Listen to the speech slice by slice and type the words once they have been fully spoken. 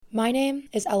My name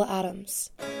is Ella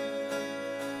Adams,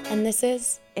 and this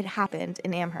is It Happened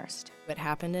in Amherst. It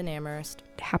happened in Amherst.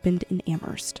 It happened in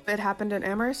Amherst. It happened in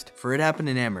Amherst. For It Happened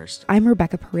in Amherst. I'm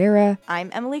Rebecca Pereira. I'm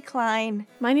Emilee Klein.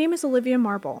 My name is Olivia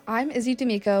Marble. I'm Izzy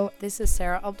D'Amico. This is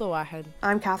Sarah Abdulwahid.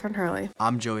 I'm Catherine Hurley.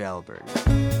 I'm Joey Alberg.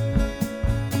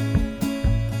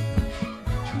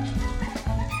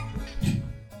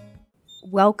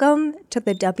 Welcome to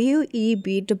the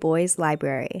W.E.B Du Bois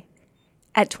Library.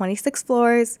 At 26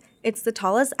 floors, it's the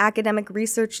tallest academic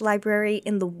research library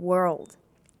in the world.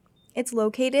 It's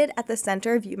located at the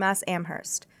center of UMass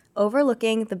Amherst,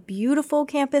 overlooking the beautiful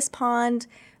campus pond,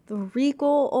 the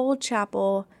regal old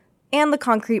chapel, and the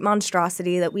concrete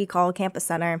monstrosity that we call Campus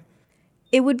Center.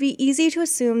 It would be easy to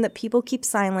assume that people keep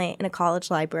silent in a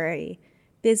college library,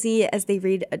 busy as they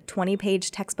read a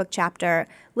 20-page textbook chapter,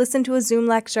 listen to a Zoom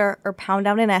lecture, or pound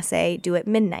out an essay due at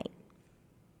midnight.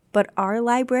 But our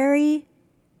library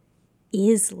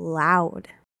is loud.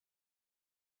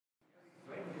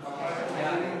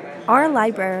 Our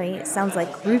library sounds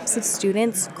like groups of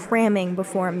students cramming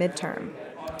before a midterm.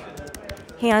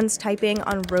 Hands typing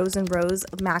on rows and rows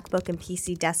of MacBook and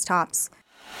PC desktops,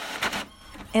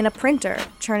 and a printer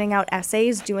churning out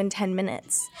essays due in 10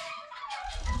 minutes.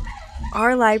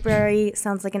 Our library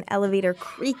sounds like an elevator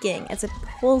creaking as it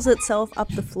pulls itself up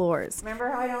the floors. Remember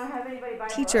how I don't have anybody by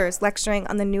Teachers lecturing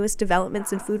on the newest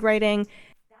developments in food writing,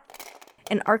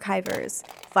 and archivers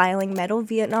filing metal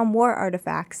Vietnam War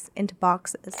artifacts into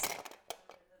boxes.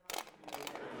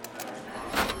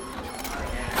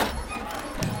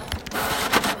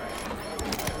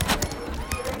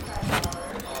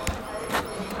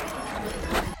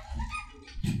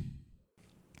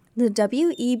 The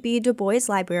W.E.B Du Bois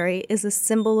Library is a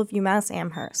symbol of UMass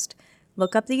Amherst.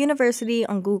 Look up the university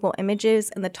on Google Images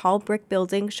and the tall brick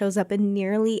building shows up in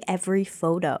nearly every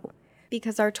photo.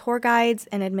 Because our tour guides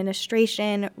and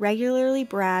administration regularly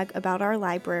brag about our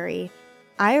library,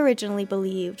 I originally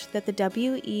believed that the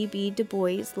W.E.B Du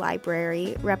Bois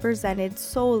Library represented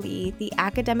solely the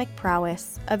academic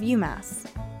prowess of UMass.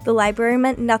 The library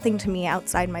meant nothing to me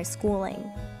outside my schooling.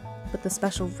 But the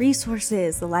special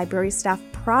resources, the library staff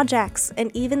projects, and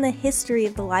even the history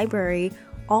of the library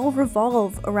all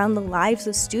revolve around the lives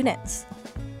of students.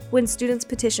 When students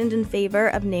petitioned in favor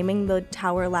of naming the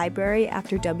Tower Library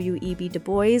after W.E.B. Du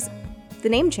Bois, the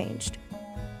name changed.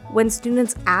 When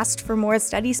students asked for more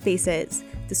study spaces,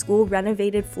 the school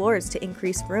renovated floors to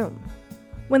increase room.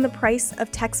 When the price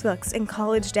of textbooks and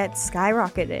college debt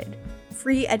skyrocketed,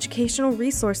 free educational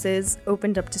resources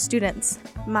opened up to students.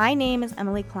 My name is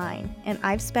Emilee Klein, and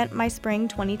I've spent my spring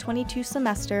 2022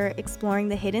 semester exploring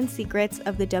the hidden secrets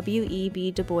of the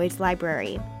W.E.B. Du Bois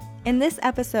Library. In this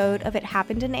episode of It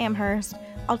Happened in Amherst,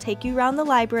 I'll take you around the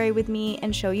library with me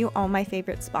and show you all my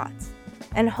favorite spots.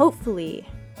 And hopefully,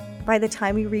 by the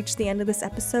time we reach the end of this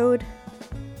episode,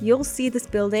 you'll see this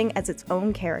building as its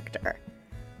own character,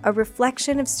 a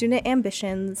reflection of student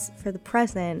ambitions for the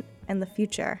present and the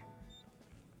future.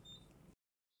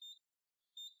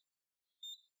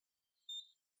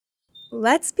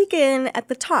 Let's begin at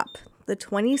the top, the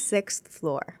 26th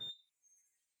floor.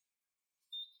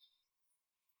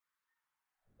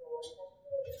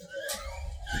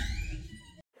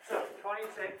 So,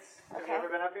 26. Have you ever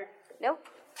been up here? Nope.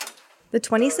 The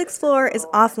 26th floor is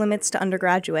off limits to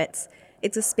undergraduates.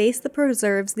 It's a space that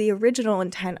preserves the original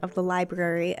intent of the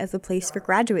library as a place for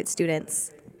graduate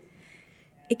students.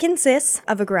 It consists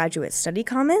of a graduate study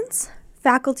commons,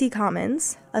 faculty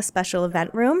commons, a special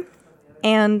event room,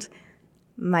 and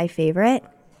my favorite,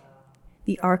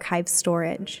 the archive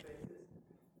storage.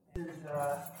 This is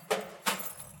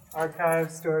archive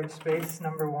storage space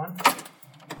number 1.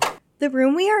 The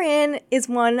room we are in is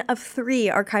one of 3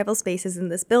 archival spaces in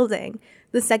this building.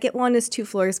 The second one is 2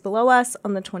 floors below us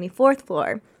on the 24th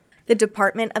floor. The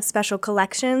Department of Special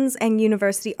Collections and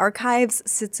University Archives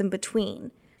sits in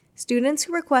between. Students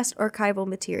who request archival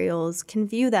materials can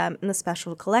view them in the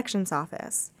Special Collections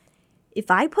office. If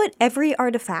I put every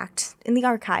artifact in the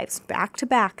archives back to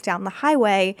back down the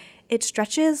highway, it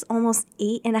stretches almost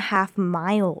 8.5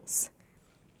 miles.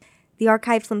 The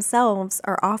archives themselves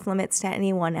are off limits to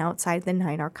anyone outside the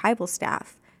 9 archival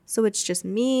staff, so it's just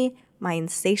me, my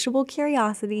insatiable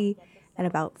curiosity, and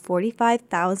about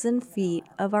 45,000 feet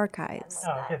of archives.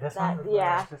 Oh, okay, this one?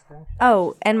 Yeah.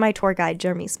 Oh, and my tour guide,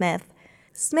 Jeremy Smith.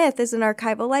 Smith is an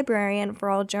archival librarian for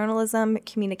all journalism,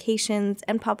 communications,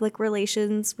 and public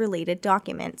relations related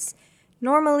documents.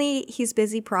 Normally, he's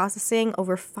busy processing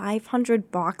over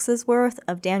 500 boxes worth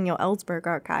of Daniel Ellsberg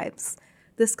archives.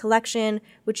 This collection,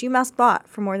 which UMass bought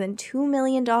for more than $2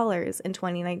 million in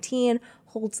 2019,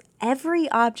 holds every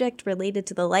object related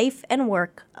to the life and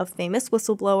work of famous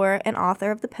whistleblower and author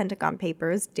of the Pentagon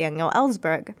Papers, Daniel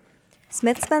Ellsberg.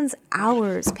 Smith spends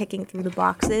hours picking through the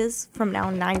boxes from now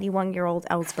 91-year-old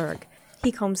Ellsberg.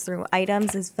 He combs through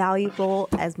items as valuable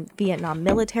as Vietnam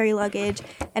military luggage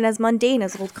and as mundane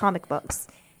as old comic books.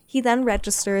 He then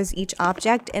registers each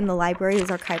object in the library's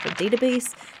archival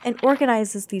database and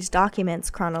organizes these documents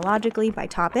chronologically by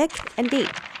topic and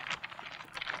date.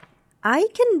 I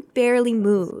can barely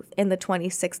move in the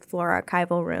 26th floor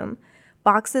archival room.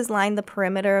 Boxes line the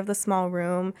perimeter of the small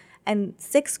room, and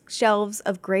 6 shelves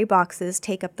of gray boxes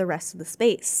take up the rest of the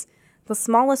space. The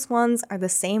smallest ones are the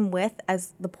same width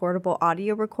as the portable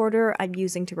audio recorder I'm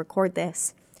using to record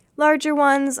this. Larger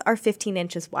ones are 15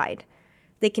 inches wide.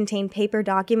 They contain paper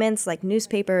documents like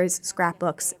newspapers,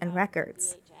 scrapbooks, and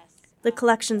records. The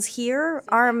collections here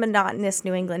are monotonous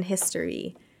New England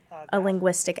history, a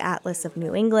linguistic atlas of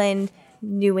New England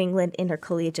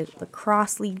Intercollegiate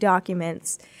Lacrosse League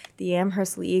documents, the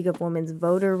Amherst League of Women's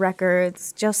Voter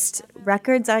records, just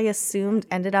records I assumed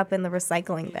ended up in the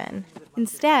recycling bin.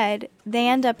 Instead, they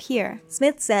end up here.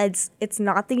 Smith says it's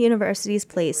not the university's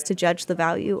place to judge the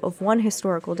value of one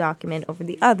historical document over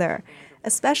the other,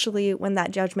 especially when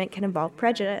that judgment can involve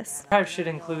prejudice. Archives should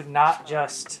include not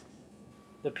just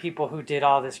the people who did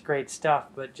all this great stuff,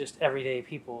 but just everyday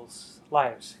people's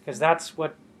lives, because that's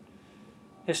what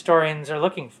historians are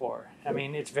looking for. I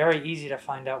mean, it's very easy to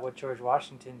find out what George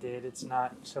Washington did. It's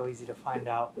not so easy to find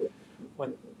out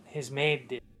what his maid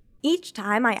did. Each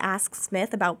time I asked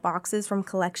Smith about boxes from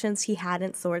collections he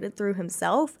hadn't sorted through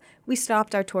himself, we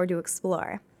stopped our tour to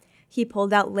explore. He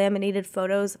pulled out laminated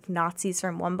photos of Nazis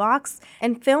from one box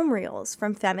and film reels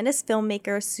from feminist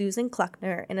filmmaker Susan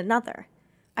Kluckner in another.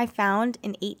 I found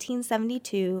an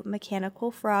 1872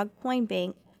 mechanical frog coin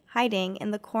bank hiding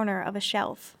in the corner of a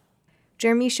shelf.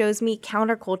 Jeremy shows me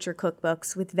counterculture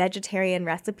cookbooks with vegetarian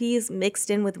recipes mixed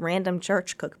in with random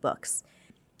church cookbooks.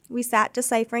 We sat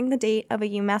deciphering the date of a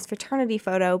UMass fraternity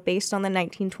photo based on the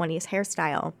 1920s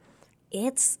hairstyle.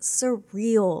 It's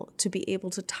surreal to be able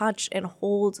to touch and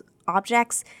hold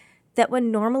objects that would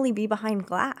normally be behind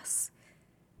glass,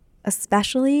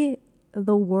 especially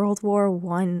the World War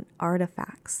I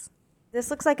artifacts. This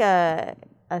looks like a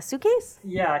suitcase?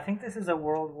 Yeah, I think this is a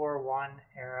World War I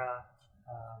era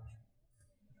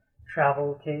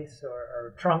travel case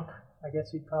or trunk, I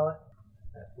guess you'd call it.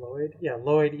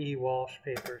 Lloyd E. Walsh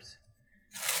papers.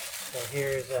 So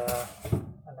here's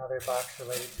another box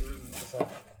related to it.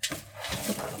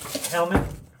 It's a helmet,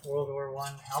 World War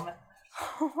I helmet.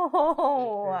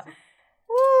 Oh,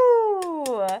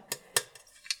 woo!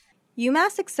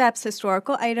 UMass accepts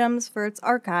historical items for its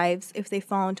archives if they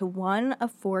fall into one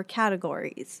of 4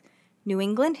 categories: New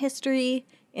England history,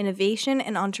 innovation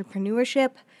and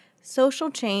entrepreneurship,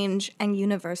 social change, and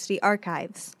university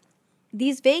archives.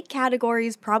 These vague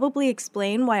categories probably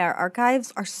explain why our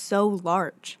archives are so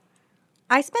large.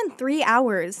 I spent 3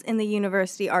 hours in the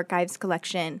university archives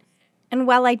collection, and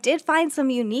while I did find some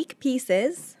unique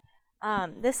pieces...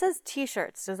 this says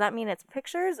t-shirts. Does that mean it's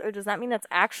pictures, or does that mean it's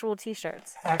actual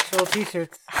t-shirts? Actual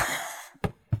t-shirts.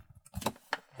 In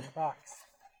the box.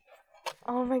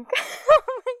 Oh my god.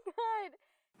 Oh my god.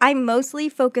 I'm mostly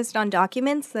focused on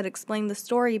documents that explain the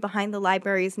story behind the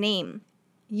library's name.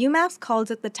 UMass called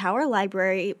it the Tower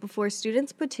Library before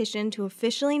students petitioned to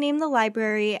officially name the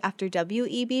library after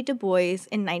W.E.B Du Bois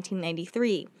in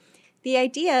 1993. The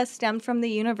idea stemmed from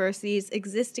the university's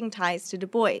existing ties to Du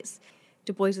Bois.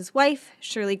 Du Bois's wife,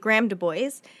 Shirley Graham Du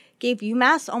Bois, gave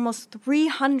UMass almost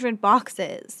 300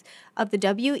 boxes of the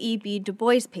W.E.B Du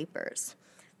Bois papers.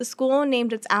 The school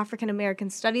named its African American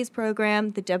Studies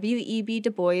program the W.E.B Du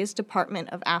Bois Department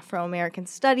of Afro-American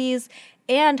Studies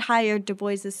and hired Du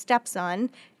Bois's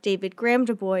stepson, David Graham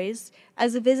Du Bois,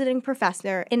 as a visiting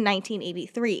professor in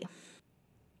 1983.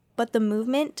 But the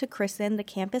movement to christen the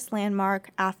campus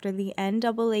landmark after the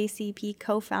NAACP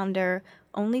co-founder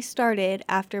only started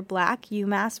after Black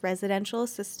UMass residential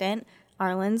assistant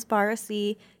Arlen's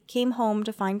Barassi came home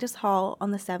to find his hall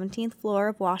on the 17th floor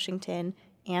of Washington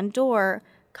and door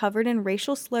covered in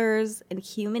racial slurs and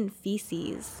human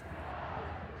feces.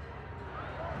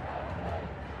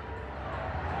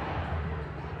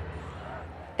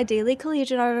 A Daily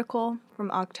Collegian article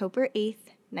from October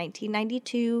 8th,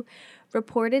 1992,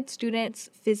 reported students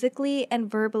physically and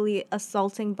verbally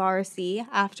assaulting Barassi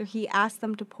after he asked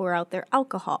them to pour out their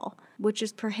alcohol, which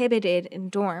is prohibited in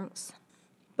dorms.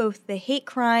 Both the hate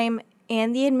crime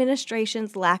and the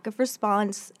administration's lack of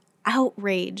response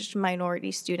outraged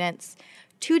minority students.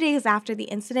 2 days after the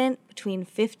incident, between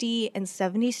 50 and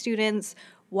 70 students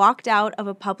walked out of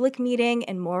a public meeting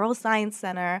in Moral Science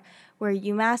Center where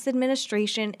UMass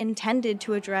administration intended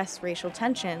to address racial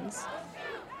tensions.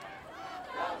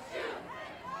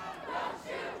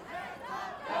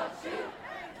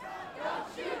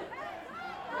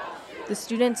 The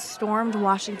students stormed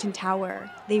Washington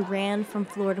Tower. They ran from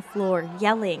floor to floor,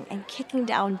 yelling and kicking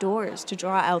down doors to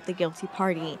draw out the guilty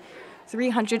party.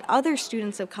 300 other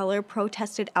students of color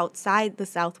protested outside the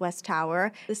Southwest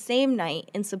Tower the same night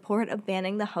in support of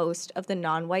banning the host of the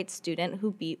non-white student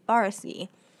who beat Barasi.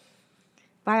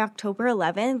 By October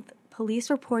 11th,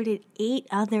 police reported 8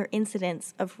 other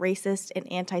incidents of racist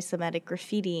and anti-Semitic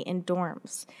graffiti in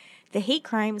dorms. The hate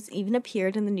crimes even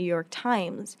appeared in the New York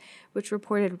Times, which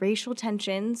reported racial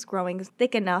tensions growing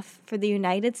thick enough for the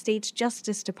United States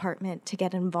Justice Department to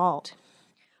get involved.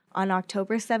 On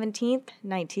October 17,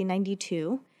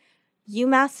 1992,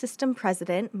 UMass system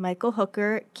president Michael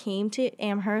Hooker came to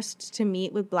Amherst to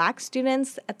meet with black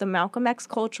students at the Malcolm X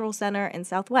Cultural Center in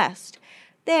Southwest.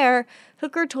 There,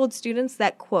 Hooker told students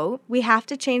that, quote, "We have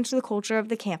to change the culture of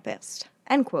the campus,"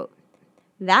 end quote.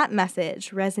 That message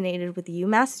resonated with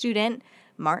UMass student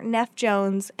Martin F.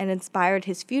 Jones and inspired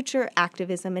his future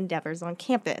activism endeavors on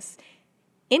campus,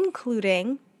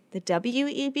 including the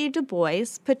W.E.B Du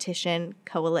Bois Petition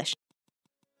Coalition.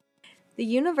 The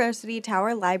University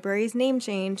Tower Library's name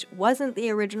change wasn't the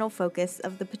original focus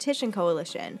of the Petition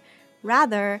Coalition.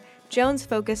 Rather, Jones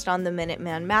focused on the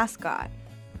Minuteman mascot.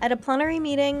 At a plenary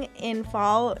meeting in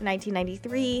fall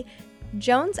 1993,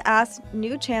 Jones asked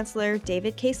new Chancellor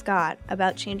David K. Scott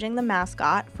about changing the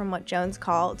mascot from what Jones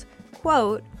called,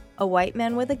 quote, "a white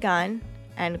man with a gun,"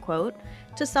 end quote,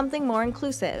 to something more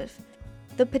inclusive.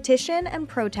 The petition and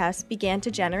protests began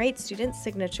to generate student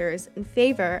signatures in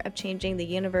favor of changing the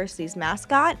university's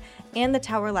mascot and the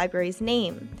Tower Library's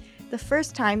name. The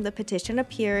first time the petition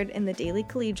appeared in the Daily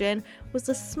Collegian was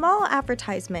a small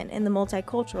advertisement in the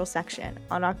multicultural section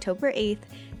on October 8,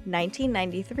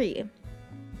 1993.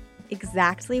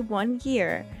 Exactly 1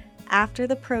 year after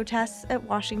the protests at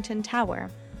Washington Tower.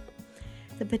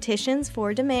 The petition's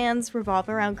 4 demands revolve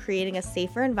around creating a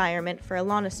safer environment for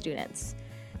Alana students.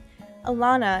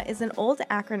 Alana is an old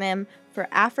acronym for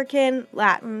African,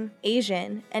 Latin,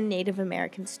 Asian, and Native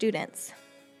American students.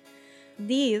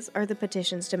 These are the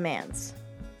petition's demands.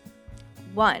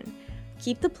 1.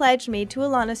 Keep the pledge made to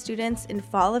Alana students in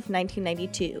fall of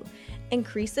 1992.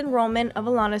 Increase enrollment of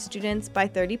Alana students by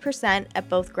 30% at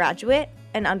both graduate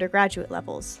and undergraduate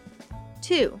levels.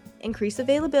 2. Increase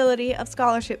availability of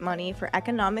scholarship money for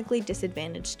economically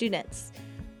disadvantaged students.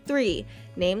 3.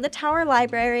 Name the Tower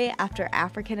Library after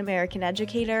African American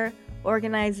educator,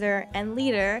 organizer, and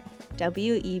leader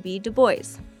W.E.B Du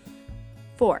Bois.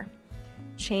 4.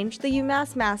 Change the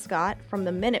UMass mascot from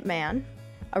the Minuteman,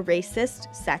 a racist,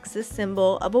 sexist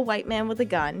symbol of a white man with a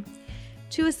gun,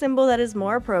 to a symbol that is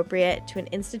more appropriate to an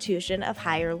institution of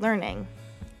higher learning.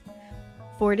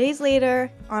 4 days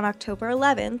later, on October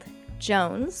 11th,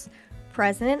 Jones,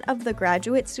 president of the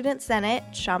Graduate Student Senate,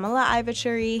 Shamala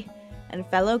Ivachuri, and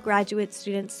fellow Graduate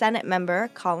Student Senate member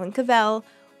Colin Cavell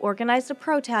organized a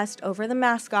protest over the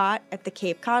mascot at the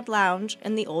Cape Cod Lounge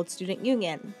in the Old Student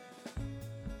Union.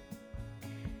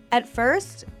 At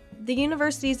first, the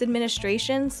university's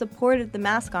administration supported the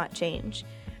mascot change.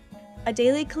 A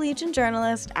Daily Collegian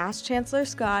journalist asked Chancellor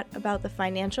Scott about the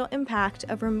financial impact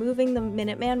of removing the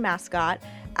Minuteman mascot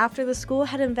after the school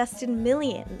had invested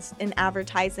millions in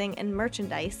advertising and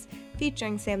merchandise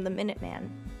featuring Sam the Minuteman.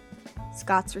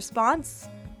 Scott's response?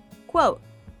 Quote,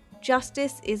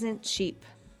 "Justice isn't cheap,"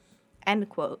 end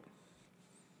quote.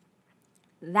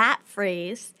 That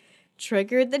phrase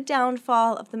triggered the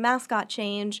downfall of the mascot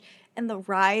change and the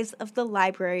rise of the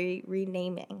library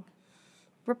renaming.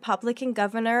 Republican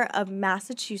governor of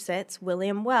Massachusetts,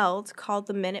 William Weld, called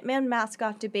the Minuteman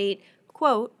mascot debate,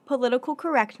 quote, "political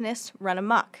correctness run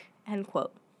amok," end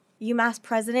quote. UMass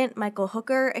president Michael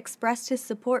Hooker expressed his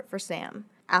support for Sam.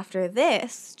 After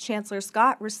this, Chancellor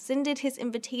Scott rescinded his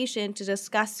invitation to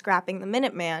discuss scrapping the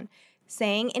Minuteman,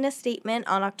 saying in a statement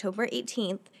on October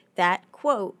 18th that,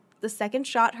 quote, "the second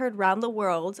shot heard round the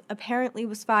world apparently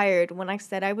was fired when I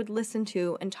said I would listen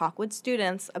to and talk with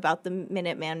students about the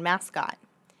Minuteman mascot,"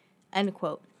 end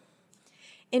quote.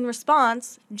 In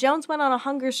response, Jones went on a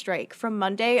hunger strike from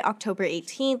Monday, October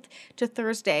 18th to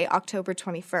Thursday, October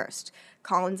 21st.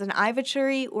 Collins and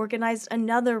Ivachuri organized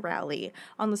another rally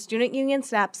on the Student Union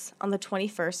steps on the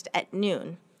 21st at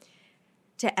noon.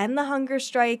 To end the hunger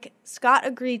strike, Scott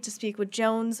agreed to speak with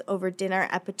Jones over dinner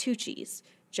at Patucci's.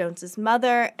 Jones's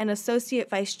mother and Associate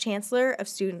Vice Chancellor of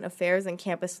Student Affairs and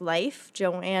Campus Life,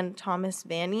 Joanne Thomas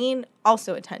Vaneen,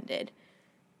 also attended.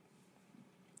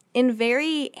 In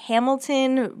very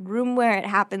Hamilton, room where it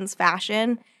happens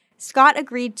fashion, Scott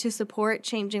agreed to support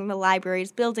changing the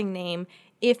library's building name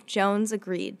if Jones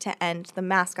agreed to end the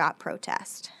mascot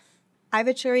protest.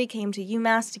 Ivachuri came to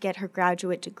UMass to get her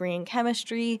graduate degree in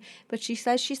chemistry, but she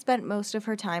says she spent most of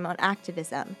her time on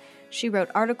activism. She wrote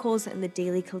articles in the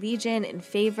Daily Collegian in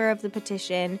favor of the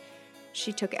petition.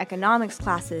 She took economics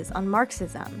classes on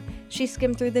Marxism. She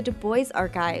skimmed through the Du Bois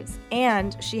archives,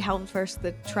 and she held first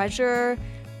the treasurer,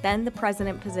 then the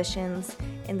president positions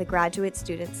in the Graduate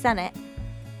Student Senate.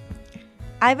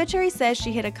 Ivachuri says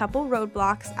she hit a couple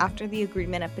roadblocks after the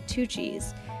agreement at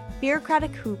Bertucci's. Bureaucratic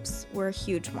hoops were a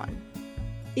huge one.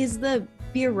 Is the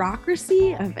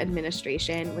bureaucracy of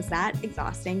administration, was that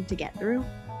exhausting to get through?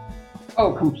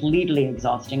 Oh, completely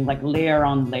exhausting, like layer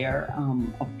on layer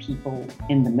of people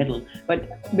in the middle.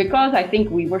 But because I think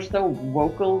we were so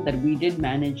vocal that we did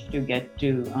manage to get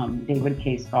to David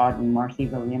K. Scott and Marcy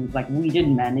Williams, like we did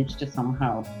manage to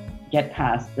somehow get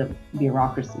past the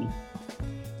bureaucracy.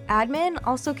 Admin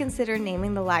also considered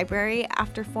naming the library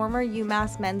after former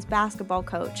UMass men's basketball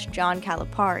coach John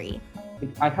Calipari.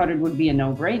 I thought it would be a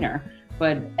no-brainer,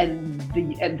 but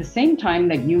at the same time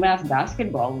that UMass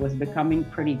basketball was becoming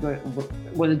pretty good,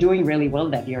 was doing really well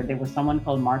that year. There was someone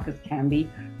called Marcus Camby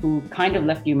who kind of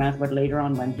left UMass, but later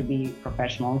on went to be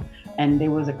professional. And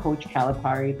there was a coach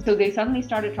Calipari. So they suddenly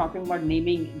started talking about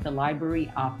naming the library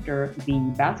after the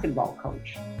basketball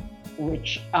coach,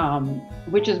 which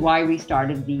is why we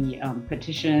started the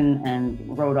petition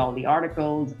and wrote all the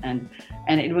articles. And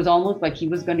it was almost like he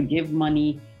was going to give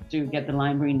money to get the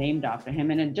library named after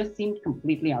him, and it just seemed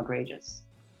completely outrageous.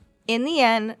 In the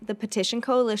end, the petition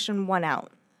coalition won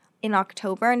out. In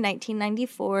October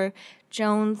 1994,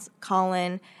 Jones,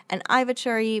 Collin, and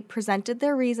Ivachuri presented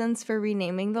their reasons for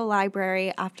renaming the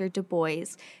library after Du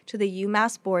Bois to the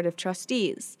UMass Board of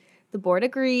Trustees. The board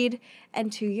agreed,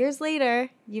 and 2 years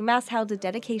later, UMass held a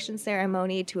dedication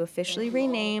ceremony to officially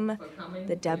rename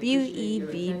the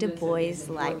W.E.B Du Bois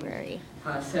Library.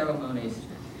 Ceremonies.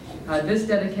 This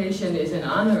dedication is in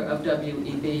honor of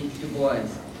W.E.B. Du Bois.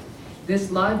 This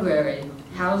library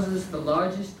houses the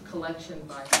largest collection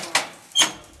by far.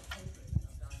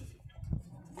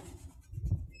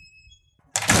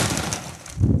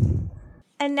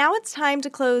 And now it's time to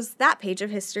close that page of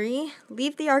history,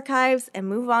 leave the archives, and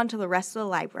move on to the rest of the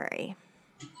library.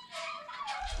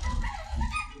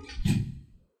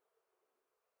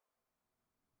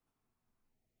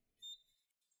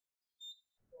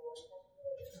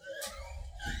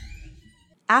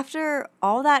 After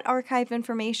all that archive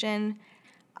information,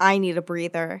 I need a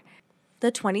breather.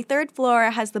 The 23rd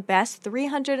floor has the best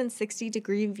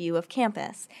 360-degree view of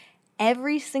campus.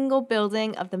 Every single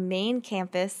building of the main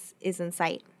campus is in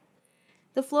sight.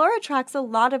 The floor attracts a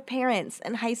lot of parents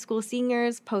and high school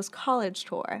seniors post-college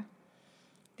tour.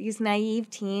 These naive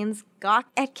teens gawk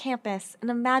at campus and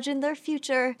imagine their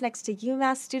future next to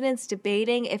UMass students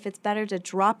debating if it's better to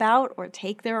drop out or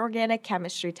take their organic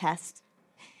chemistry test.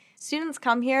 Students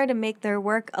come here to make their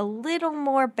work a little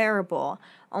more bearable.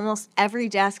 Almost every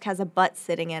desk has a butt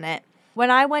sitting in it. When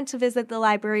I went to visit the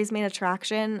library's main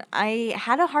attraction, I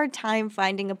had a hard time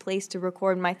finding a place to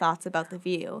record my thoughts about the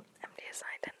view. Empty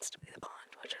design tends to be the pond,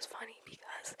 which is funny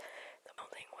because the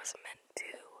building was meant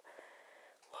to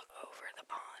look over the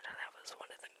pond, and that was one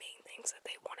of the main things that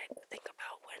they wanted to think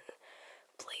about when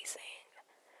placing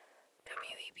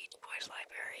W.E.B Du Bois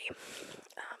Library.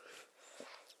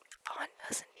 Pond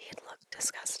does indeed look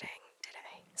disgusting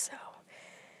today, so...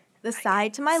 The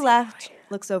side to my left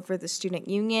looks over the Student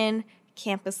Union,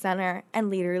 Campus Center,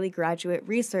 and Leaderly Graduate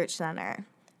Research Center.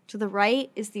 To the right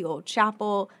is the Old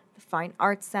Chapel, the Fine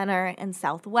Arts Center, and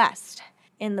Southwest.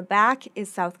 In the back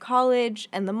is South College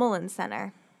and the Mullins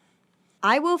Center.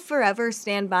 I will forever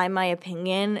stand by my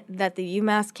opinion that the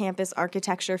UMass campus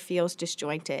architecture feels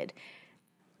disjointed.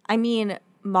 I mean,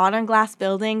 modern glass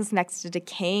buildings next to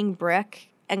decaying brick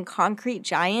and concrete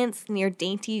giants near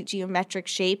dainty geometric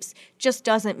shapes just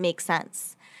doesn't make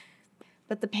sense.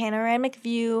 But the panoramic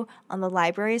view on the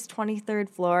library's 23rd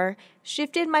floor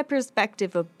shifted my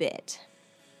perspective a bit.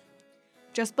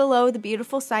 Just below the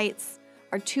beautiful sights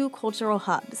are two cultural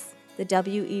hubs, the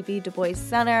W.E.B Du Bois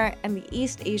Center and the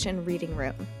East Asian Reading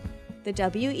Room. The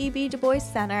W.E.B Du Bois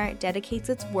Center dedicates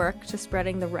its work to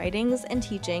spreading the writings and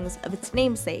teachings of its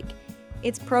namesake.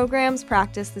 Its programs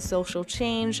practice the social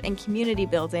change and community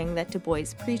building that Du Bois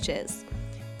preaches.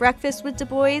 Breakfast with Du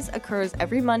Bois occurs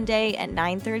every Monday at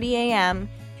 9:30 a.m.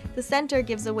 The center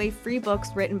gives away free books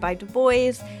written by Du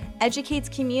Bois, educates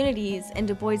communities in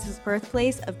Du Bois'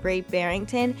 birthplace of Great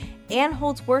Barrington, and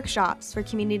holds workshops for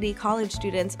community college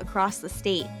students across the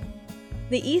state.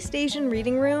 The East Asian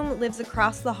Reading Room lives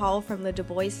across the hall from the Du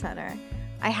Bois Center.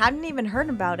 I hadn't even heard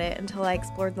about it until I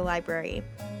explored the library.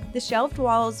 The shelved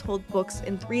walls hold books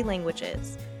in 3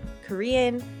 languages: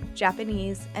 Korean,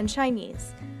 Japanese, and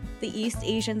Chinese. The East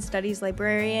Asian Studies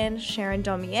librarian Sharon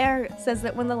Daumier says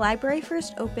that when the library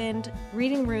first opened,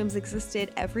 reading rooms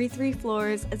existed every 3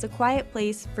 floors as a quiet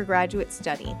place for graduate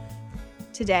study.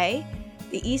 Today,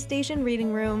 the East Asian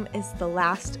Reading Room is the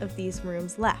last of these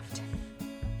rooms left.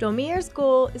 Daumier's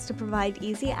goal is to provide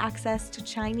easy access to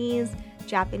Chinese,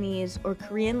 Japanese, or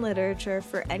Korean literature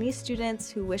for any students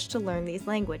who wish to learn these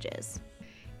languages.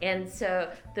 And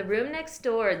so the room next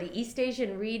door, the East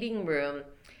Asian Reading Room,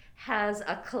 has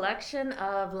a collection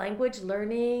of language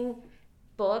learning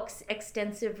books,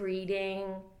 extensive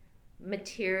reading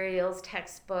materials,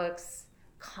 textbooks,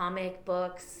 comic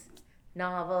books,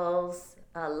 novels,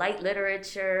 light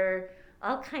literature,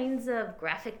 all kinds of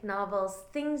graphic novels,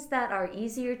 things that are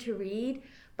easier to read,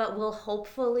 but will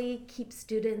hopefully keep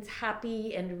students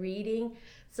happy and reading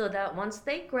so that once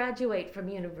they graduate from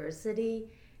university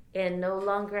and no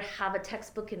longer have a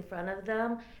textbook in front of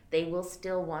them, they will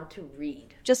still want to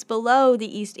read. Just below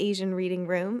the East Asian Reading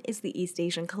Room is the East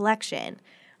Asian Collection.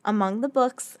 Among the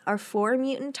books are 4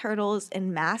 mutant turtles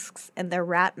in masks and their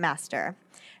rat master.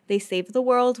 They save the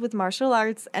world with martial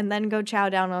arts and then go chow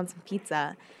down on some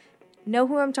pizza. Know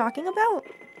who I'm talking about?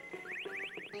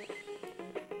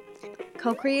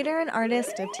 Co-creator and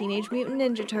artist of Teenage Mutant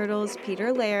Ninja Turtles,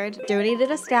 Peter Laird, donated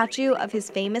a statue of his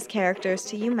famous characters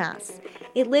to UMass.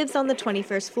 It lives on the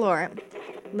 21st floor.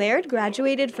 Laird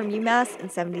graduated from UMass in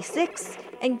 '76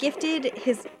 and gave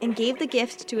the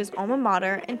gift to his alma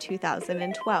mater in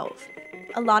 2012.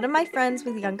 A lot of my friends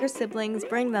with younger siblings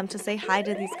bring them to say hi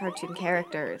to these cartoon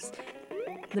characters.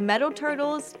 The Metal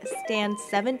Turtles stand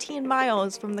 17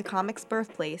 miles from the comic's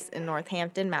birthplace in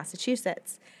Northampton,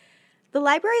 Massachusetts. The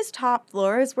library's top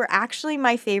floors were actually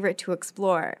my favorite to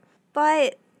explore,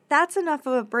 but that's enough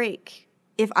of a break.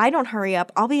 If I don't hurry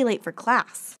up, I'll be late for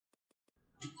class.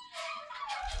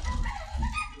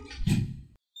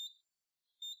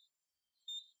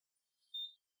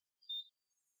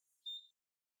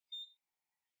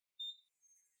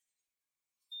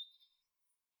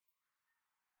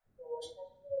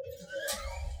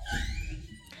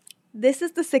 This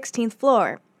is the 16th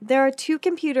floor. There are 2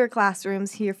 computer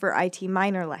classrooms here for IT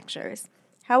minor lectures.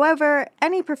 However,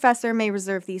 any professor may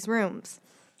reserve these rooms.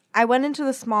 I went into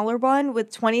the smaller one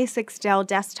with 26 Dell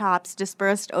desktops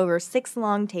dispersed over 6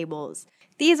 long tables.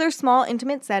 These are small,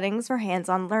 intimate settings for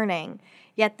hands-on learning.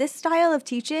 Yet this style of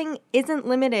teaching isn't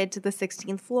limited to the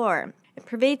 16th floor. It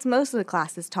pervades most of the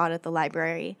classes taught at the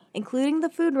library, including the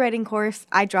food writing course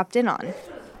I dropped in on.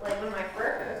 Like when my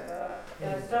first,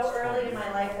 it was so early in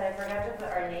my life that I forgot to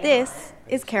put our name This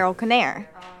is Carol Conair.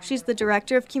 She's the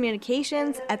Director of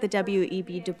Communications at the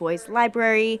W.E.B Du Bois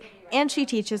Library, and she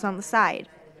teaches on the side.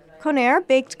 Conair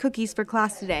baked cookies for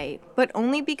class today, but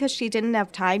only because she didn't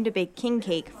have time to bake king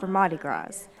cake for Mardi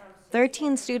Gras.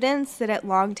 13 students sit at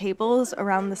long tables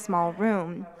around the small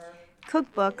room.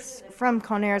 Cookbooks from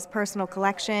Conair's personal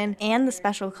collection and the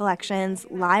special collections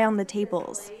lie on the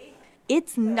tables.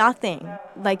 It's nothing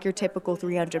like your typical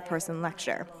 300-person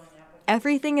lecture.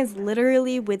 Everything is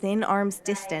literally within arm's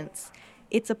distance.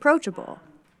 It's approachable.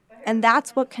 And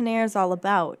that's what Conair is all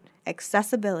about,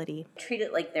 accessibility. Treat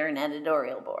it like they're an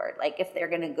editorial board. Like if they're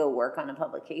going to go work on a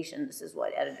publication, this is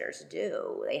what editors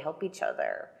do. They help each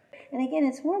other. And again,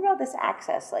 it's more about this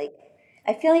access. Like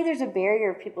I feel like there's a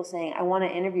barrier of people saying, I want to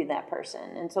interview that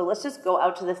person. And so let's just go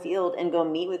out to the field and go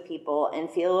meet with people and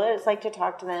feel what it's like to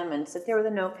talk to them and sit there with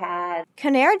a notepad.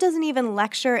 Conair doesn't even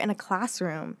lecture in a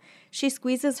classroom. She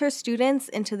squeezes her students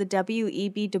into the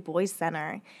W.E.B Du Bois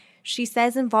Center. She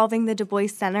says involving the Du Bois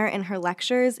Center in her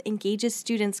lectures engages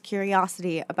students'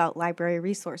 curiosity about library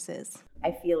resources.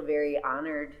 I feel very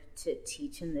honored to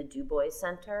teach in the Du Bois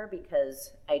Center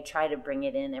because I try to bring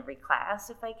it in every class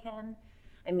if I can.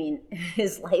 I mean,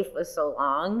 his life was so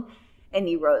long and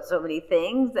he wrote so many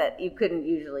things that you couldn't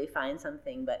usually find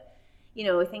something. But, you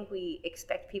know, I think we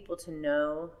expect people to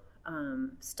know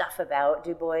stuff about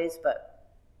Du Bois, but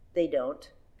they don't.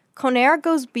 Conair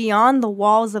goes beyond the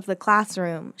walls of the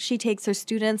classroom. She takes her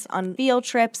students on field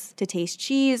trips to taste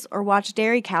cheese or watch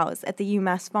dairy cows at the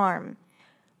UMass farm.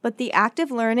 But the active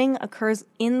learning occurs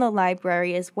in the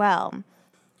library as well.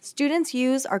 Students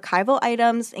use archival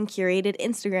items and curated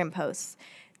Instagram posts.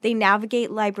 They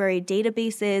navigate library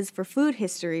databases for food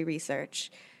history research.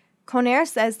 Conair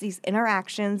says these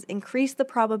interactions increase the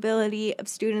probability of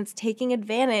students taking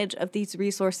advantage of these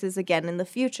resources again in the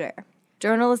future.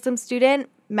 Journalism student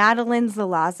Madeline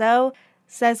Zalazzo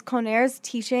says Conair's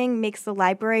teaching makes the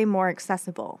library more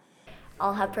accessible.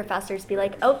 I'll have professors be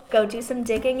like, oh, go do some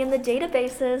digging in the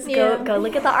databases, go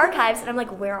look at the archives. And I'm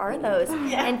like, where are those?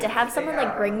 Yeah. And to have someone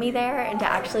like bring me there and to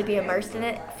actually be immersed in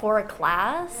it for a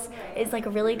class is like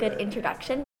a really good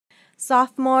introduction.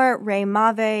 Sophomore Ray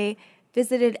Mave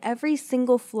visited every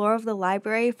single floor of the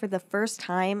library for the first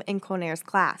time in Conair's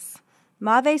class.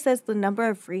 Mave says the number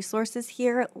of resources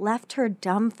here left her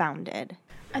dumbfounded.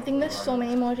 I think there's so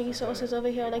many more resources over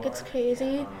here. Like, it's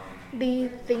crazy the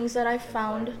things that I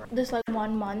found this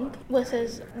 1 month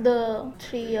versus the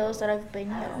 3 years that I've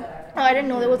been here. I didn't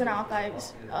know there was an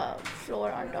archives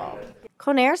floor on top.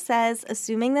 Conair says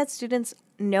assuming that students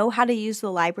know how to use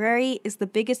the library is the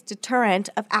biggest deterrent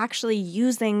of actually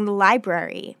using the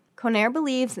library. Conair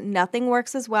believes nothing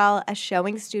works as well as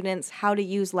showing students how to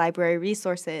use library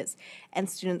resources, and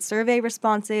student survey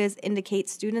responses indicate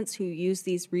students who use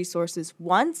these resources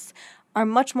once are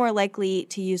much more likely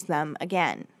to use them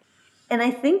again. And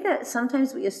I think that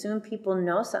sometimes we assume people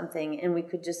know something and we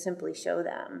could just simply show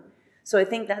them. So I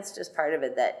think that's just part of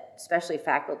it, that especially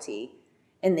faculty,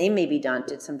 and they may be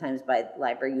daunted sometimes by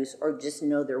library use or just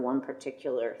know their one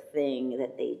particular thing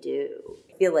that they do.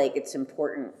 I feel like it's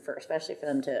important especially for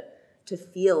them to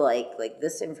feel like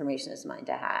this information is mine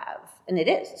to have. And it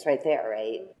is, it's right there,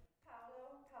 right?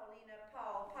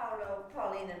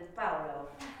 Paulina, Paulo.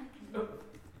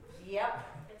 Yep.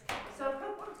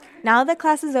 Now that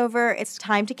class is over, it's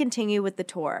time to continue with the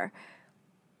tour.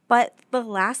 But the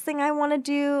last thing I want to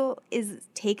do is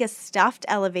take a stuffed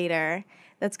elevator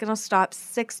that's going to stop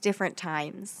 6 different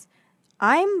times.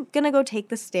 I'm going to go take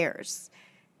the stairs.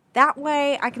 That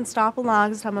way, I can stop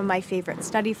along some of my favorite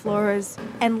study floors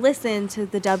and listen to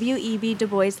the W.E.B Du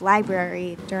Bois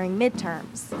Library during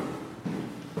midterms.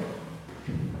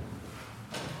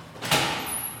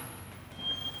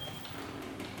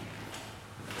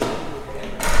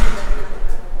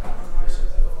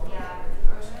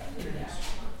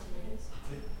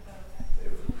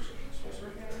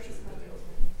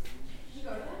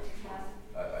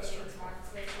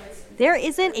 There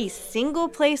isn't a single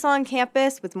place on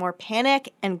campus with more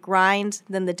panic and grind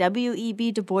than the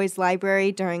W.E.B Du Bois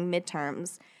Library during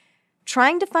midterms.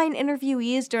 Trying to find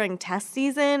interviewees during test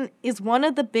season is one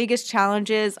of the biggest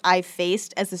challenges I've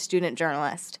faced as a student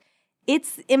journalist.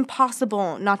 It's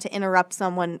impossible not to interrupt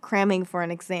someone cramming for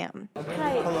an exam.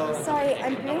 Hi, sorry,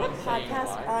 I'm doing a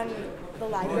podcast on the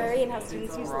library and how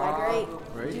students use the library.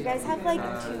 Do you guys have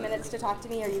 2 minutes to talk to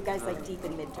me, or are you guys deep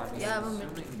in midterms? Yeah, I'm in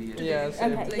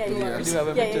midterms. Okay, We do have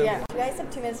a midterm. Do you guys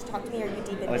have 2 minutes to talk to me, or are you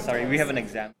deep in midterms? Oh, sorry, we have an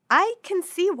exam. I can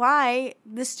see why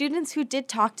the students who did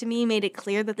talk to me made it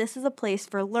clear that this is a place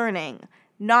for learning,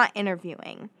 not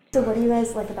interviewing. So what do you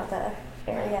guys like about the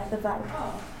area, the vibe?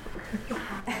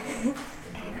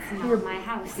 It's not my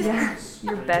house. Yeah,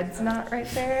 your bed's not right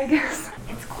there, I guess.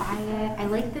 It's quiet. I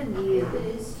like the view,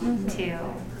 too.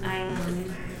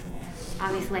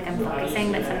 Obviously, I'm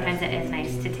focusing, but sometimes it is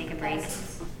nice to take a break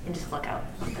and just look out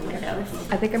the windows.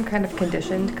 I think I'm kind of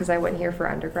conditioned because I went here for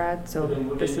undergrad, so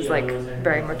this is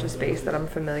very much a space that I'm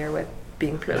familiar with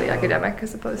being purely academic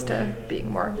as opposed to being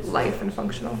more life and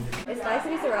functional. It's nice to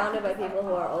be surrounded by people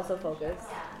who are also focused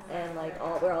and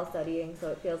we're all studying, so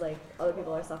it feels like other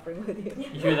people are suffering with you.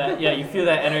 You hear that? Yeah, you feel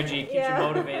that energy. It keeps you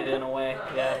motivated in a way.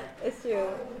 Yeah. It's true.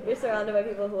 You're surrounded by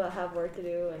people who have work to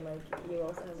do, and you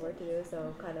also have work to do,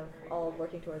 so kind of all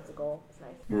working towards the goal. It's nice.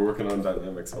 We're working on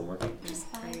dynamics homework.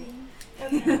 Just vibing.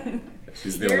 Okay.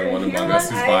 She's the only one among us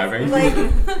who's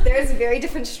vibing. There's very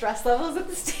different stress levels at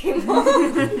this table.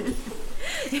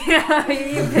 Yeah,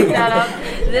 you picked that up.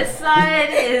 This side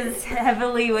is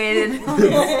heavily weighted.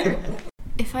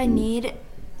 If I need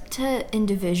to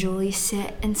individually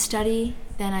sit and study,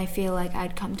 then I feel like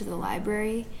I'd come to the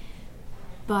library.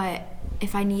 But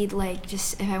if I need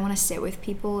if I want to sit with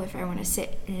people, if I want to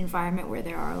sit in an environment where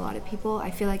there are a lot of people, I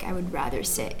feel like I would rather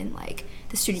sit in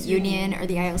the student union or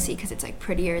the ILC because it's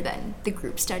prettier than the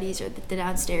group studies or the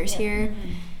downstairs here.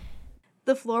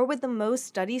 The floor with the most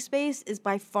study space is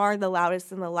by far the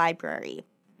loudest in the library.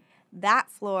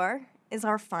 That floor is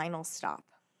our final stop.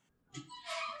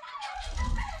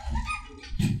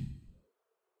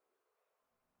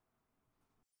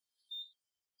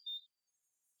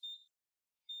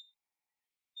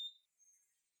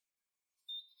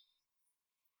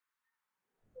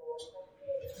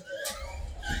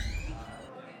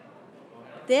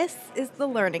 This is the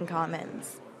Learning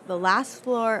Commons, the last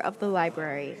floor of the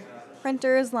library.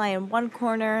 Printers lie in one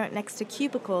corner next to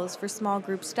cubicles for small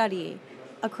group study.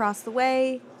 Across the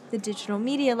way, the Digital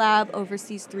Media Lab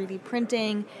oversees 3D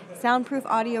printing, soundproof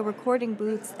audio recording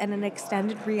booths, and an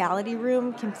extended reality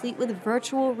room complete with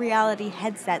virtual reality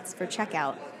headsets for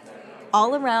checkout.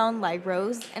 All around lie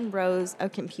rows and rows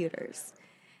of computers.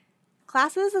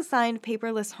 Classes assigned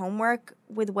paperless homework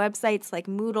with websites like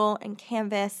Moodle and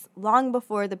Canvas long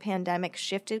before the pandemic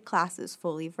shifted classes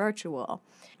fully virtual.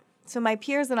 So my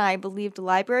peers and I believed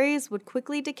libraries would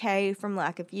quickly decay from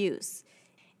lack of use.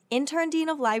 Intern Dean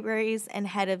of Libraries and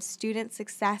Head of Student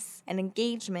Success and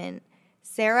Engagement,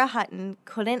 Sarah Hutton,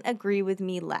 couldn't agree with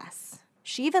me less.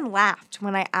 She even laughed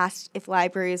when I asked if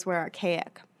libraries were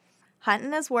archaic.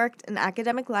 Hutton has worked in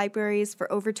academic libraries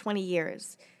for over 20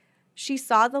 years. She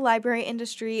saw the library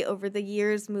industry over the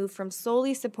years move from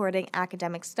solely supporting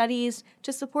academic studies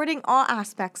to supporting all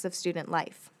aspects of student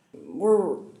life.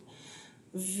 We're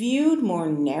viewed more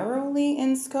narrowly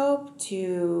in scope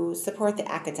to support the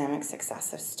academic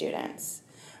success of students.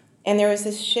 And there was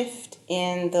this shift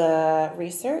in the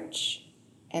research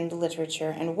and the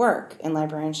literature and work in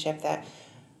librarianship that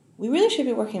we really should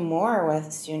be working more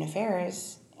with student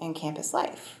affairs and campus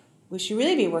life. We should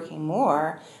really be working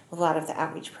more with a lot of the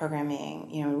outreach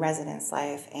programming, residence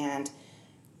life and,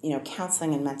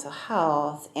 counseling and mental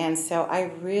health. And so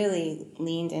I really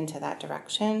leaned into that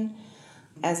direction,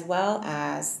 as well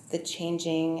as the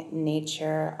changing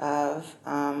nature of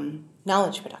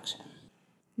knowledge production.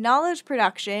 Knowledge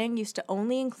production used to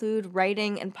only include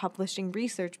writing and publishing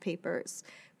research papers,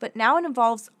 but now it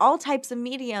involves all types of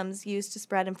mediums used to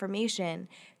spread information.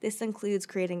 This includes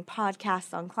creating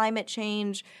podcasts on climate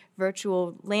change,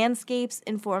 virtual landscapes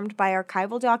informed by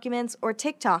archival documents, or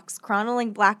TikToks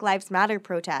chronicling Black Lives Matter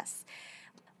protests.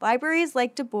 Libraries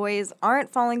like Du Bois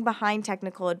aren't falling behind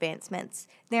technical advancements.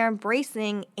 They're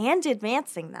embracing and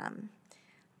advancing them.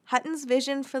 Hutton's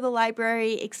vision for the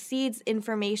library exceeds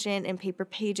information in paper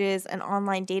pages and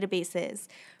online databases.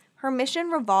 Her mission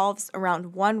revolves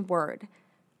around one word: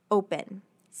 open.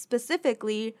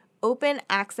 Specifically, open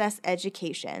access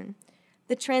education.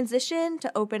 The transition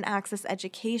to open access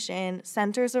education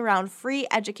centers around free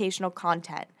educational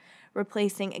content,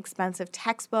 replacing expensive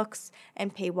textbooks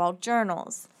and paywalled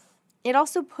journals. It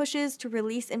also pushes to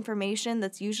release information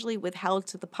that's usually withheld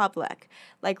to the public,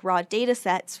 like raw data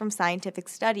sets from scientific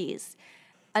studies.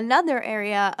 Another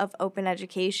area of open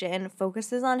education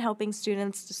focuses on helping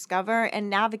students discover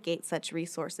and navigate such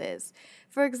resources.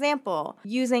 For example,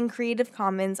 using Creative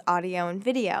Commons audio and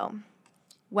video.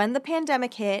 When the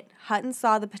pandemic hit, Hutton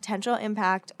saw the potential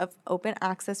impact of open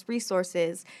access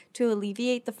resources to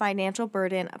alleviate the financial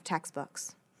burden of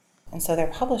textbooks. And so there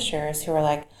are publishers who are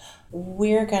like,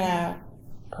 we're going to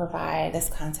provide this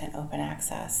content open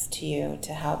access to you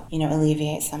to help,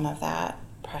 alleviate some of that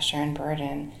pressure and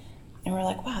burden. And we're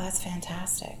like, wow, that's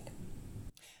fantastic.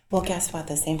 Well, guess what?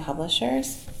 The same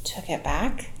publishers took it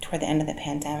back toward the end of the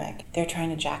pandemic. They're trying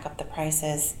to jack up the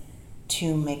prices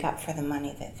to make up for the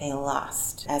money that they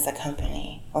lost as a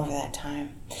company over that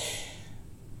time.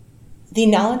 The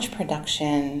knowledge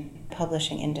production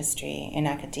publishing industry in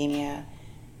academia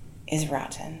is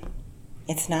rotten.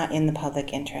 It's not in the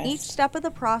public interest. Each step of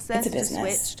the process to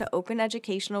switch to open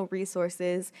educational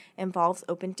resources involves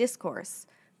open discourse.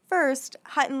 First,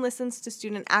 Hutton listens to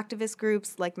student activist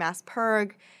groups like Mass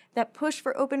Purg that push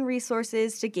for open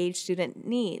resources to gauge student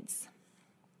needs.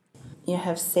 You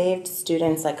have saved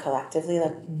students collectively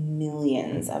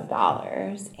millions of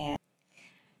dollars. And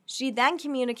she then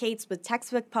communicates with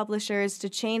textbook publishers to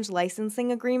change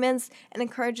licensing agreements and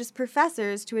encourages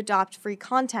professors to adopt free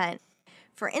content.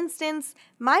 For instance,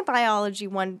 my Biology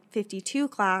 152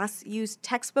 class used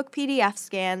textbook PDF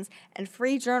scans and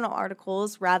free journal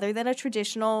articles rather than a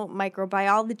traditional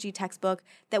microbiology textbook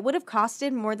that would have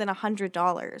costed more than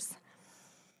 $100.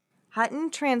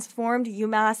 Hutton transformed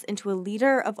UMass into a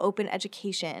leader of open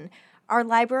education. Our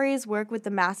libraries work with the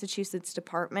Massachusetts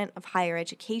Department of Higher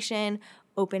Education,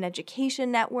 Open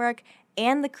Education Network,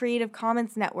 and the Creative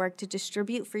Commons Network to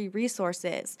distribute free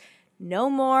resources. No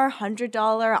more $100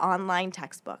 online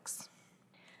textbooks.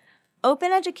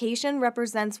 Open education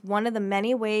represents one of the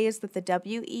many ways that the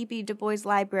W.E.B Du Bois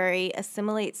Library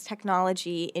assimilates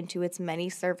technology into its many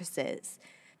services.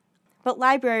 But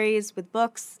libraries with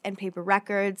books and paper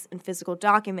records and physical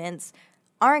documents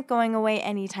aren't going away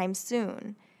anytime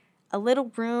soon. A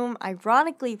little room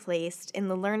ironically placed in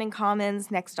the Learning Commons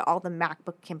next to all the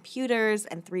MacBook computers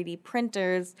and 3D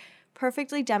printers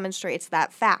perfectly demonstrates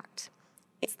that fact.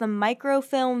 It's the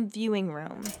microfilm viewing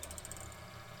room.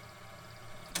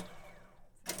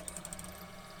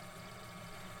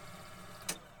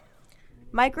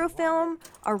 Microfilm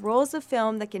are rolls of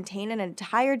film that contain an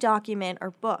entire document or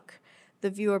book.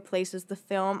 The viewer places the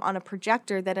film on a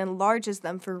projector that enlarges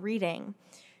them for reading.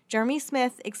 Jeremy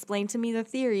Smith explained to me the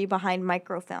theory behind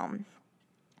microfilm.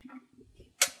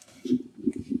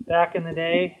 Back in the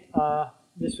day,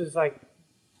 this was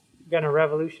going to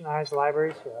revolutionize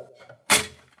libraries.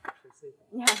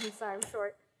 Yeah, I'm sorry, I'm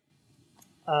short.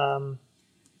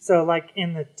 So like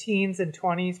in the teens and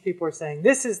 20s, people were saying,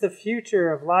 this is the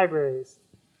future of libraries.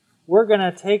 We're going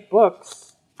to take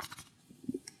books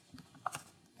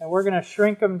and we're going to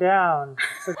shrink them down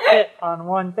to fit on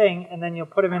one thing, and then you'll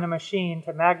put them in a machine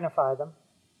to magnify them.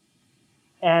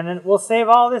 And then we'll save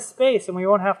all this space and we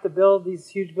won't have to build these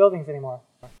huge buildings anymore.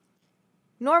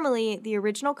 Normally, the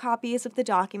original copies of the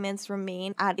documents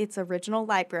remain at its original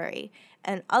library,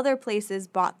 and other places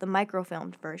bought the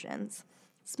microfilmed versions.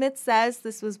 Smith says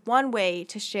this was one way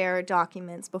to share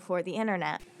documents before the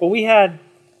internet. But we had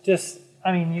just,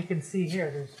 I mean, you can see here,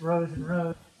 there's rows and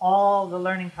rows. All the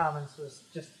Learning Commons was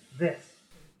just this.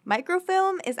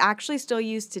 Microfilm is actually still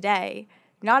used today.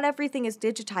 Not everything is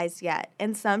digitized yet,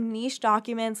 and some niche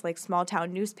documents like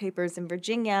small-town newspapers in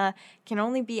Virginia can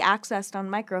only be accessed on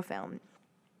microfilm.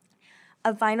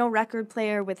 A vinyl record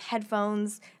player with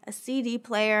headphones, a CD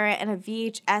player, and a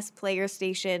VHS player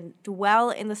station dwell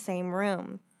in the same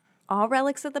room. All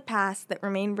relics of the past that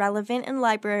remain relevant in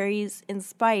libraries in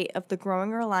spite of the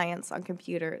growing reliance on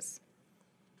computers.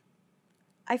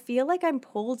 I feel like I'm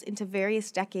pulled into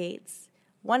various decades.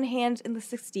 One hand in the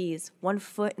 60s, one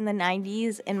foot in the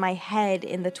 90s, and my head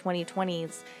in the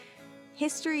 2020s.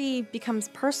 History becomes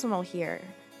personal here.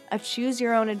 A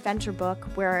choose-your-own-adventure book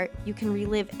where you can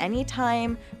relive any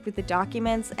time with the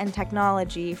documents and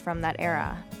technology from that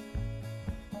era.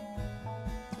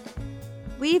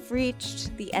 We've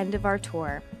reached the end of our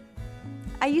tour.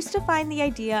 I used to find the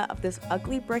idea of this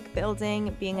ugly brick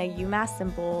building being a UMass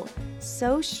symbol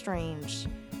so strange.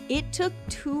 It took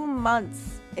 2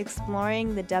 months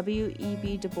exploring the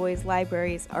W.E.B Du Bois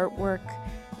Library's artwork,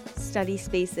 study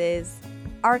spaces,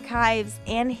 archives,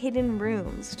 and hidden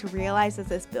rooms to realize that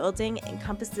this building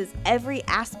encompasses every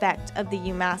aspect of the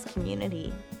UMass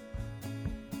community.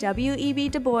 W.E.B.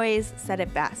 Du Bois said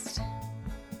it best.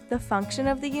 The function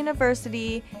of the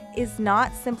university is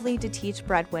not simply to teach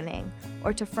breadwinning,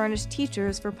 or to furnish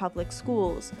teachers for public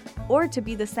schools, or to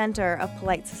be the center of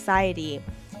polite society.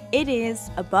 It is,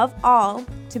 above all,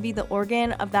 to be the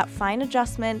organ of that fine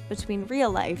adjustment between real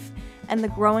life and the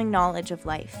growing knowledge of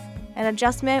life. An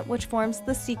adjustment which forms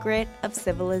the secret of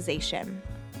civilization.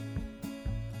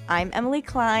 I'm Emilee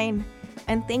Klein,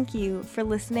 and thank you for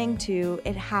listening to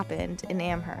It Happened in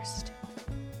Amherst.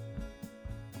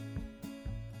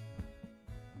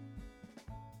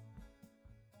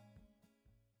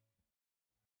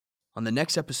 On the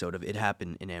next episode of It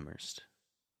Happened in Amherst.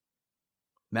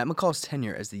 Matt McCall's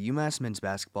tenure as the UMass men's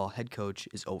basketball head coach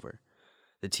is over.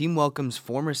 The team welcomes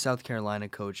former South Carolina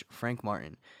coach Frank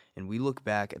Martin, and we look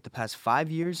back at the past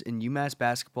 5 years in UMass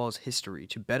basketball's history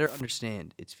to better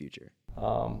understand its future.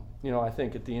 I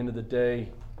think at the end of the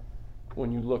day,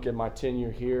 when you look at my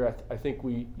tenure here, I think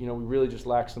we really just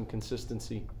lack some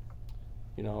consistency.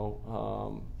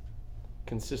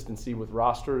 Consistency with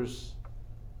rosters,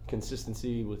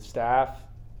 consistency with staff,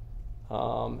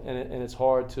 and it's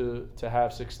hard to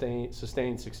have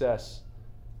sustained success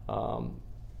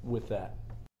with that.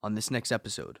 On this next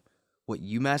episode, what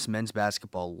UMass men's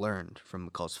basketball learned from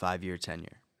McCall's 5-year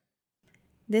tenure.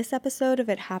 This episode of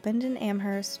It Happened in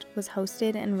Amherst was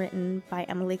hosted and written by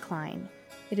Emilee Klein.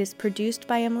 It is produced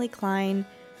by Emilee Klein,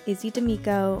 Izzy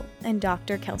D'Amico, and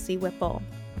Dr. Kelsey Whipple.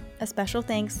 A special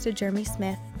thanks to Jeremy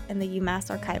Smith and the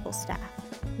UMass archival staff.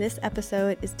 This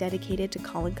episode is dedicated to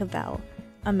Colin Cavell,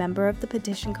 a member of the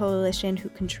Petition Coalition who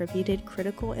contributed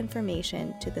critical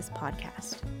information to this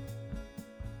podcast.